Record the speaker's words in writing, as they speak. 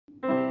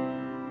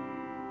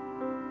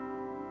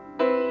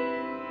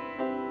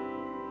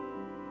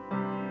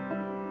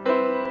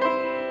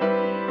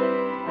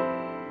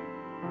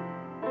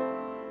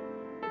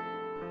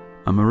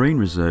A marine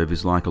reserve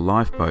is like a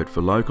lifeboat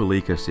for local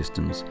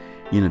ecosystems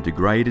in a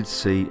degraded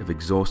sea of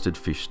exhausted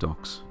fish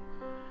stocks.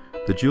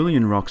 The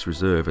Julian Rocks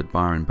Reserve at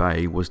Byron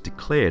Bay was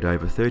declared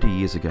over 30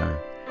 years ago,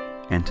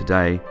 and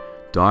today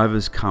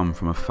divers come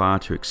from afar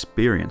to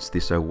experience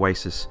this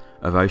oasis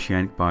of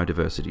oceanic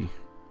biodiversity.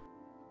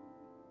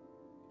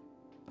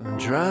 I'm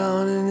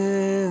drowning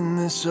in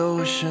this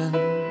ocean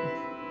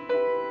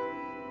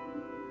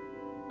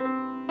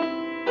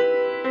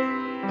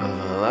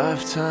of a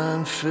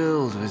lifetime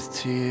filled with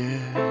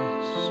tears.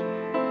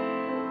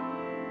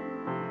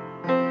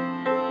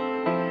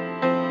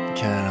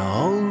 Can't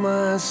hold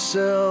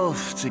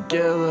myself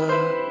together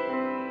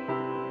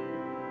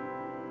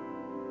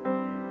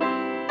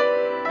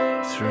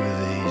through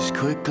these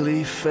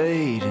quickly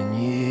fading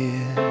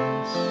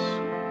years.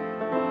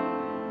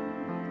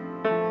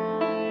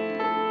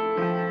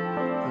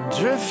 I'm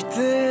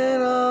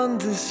drifting on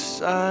this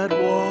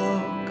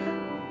sidewalk,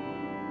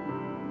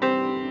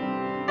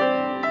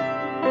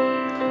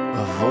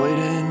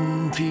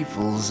 avoiding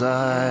people's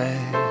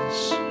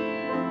eyes.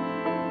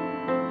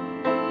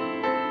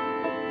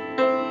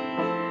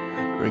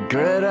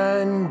 Regret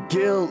and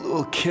guilt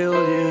will kill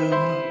you,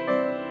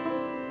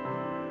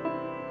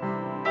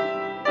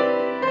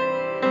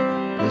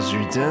 as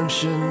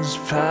redemption's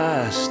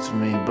passed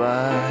me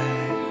by.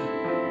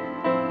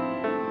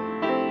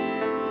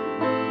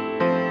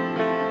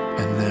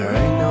 And there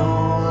ain't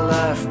no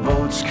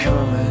lifeboats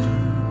coming,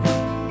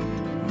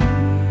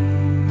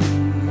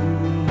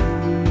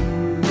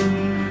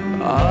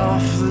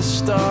 off the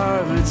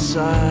starboard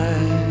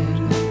side.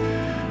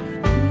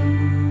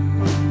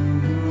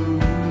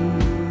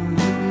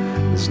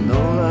 There's no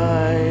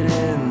light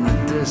in the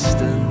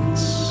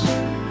distance,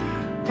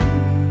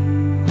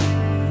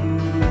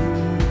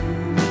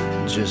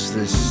 just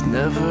this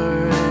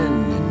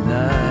never-ending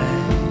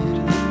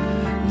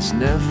night, this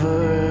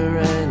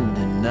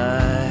never-ending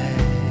night.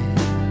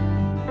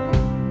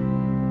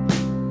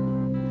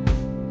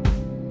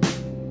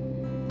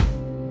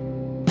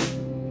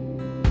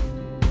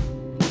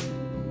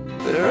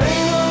 There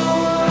ain't no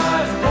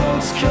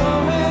lifeboats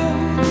coming,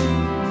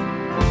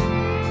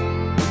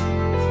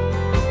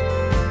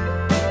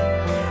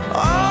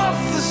 off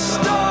the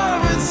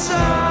starboard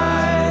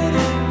side,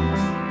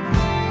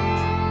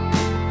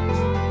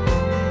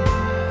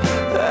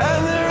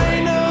 and there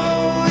ain't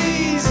no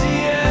easy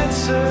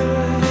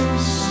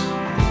answers.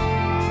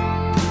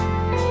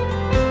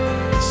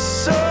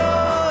 So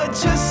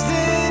just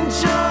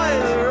enjoy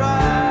the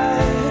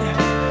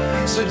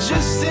ride, so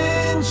just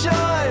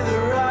enjoy the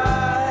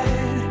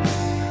ride.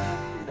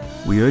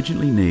 We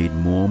urgently need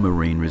more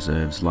marine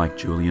reserves like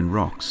Julian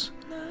Rocks,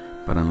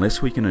 but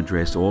unless we can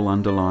address all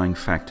underlying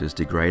factors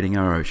degrading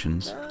our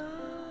oceans,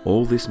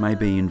 all this may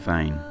be in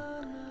vain,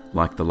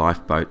 like the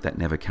lifeboat that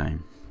never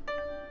came.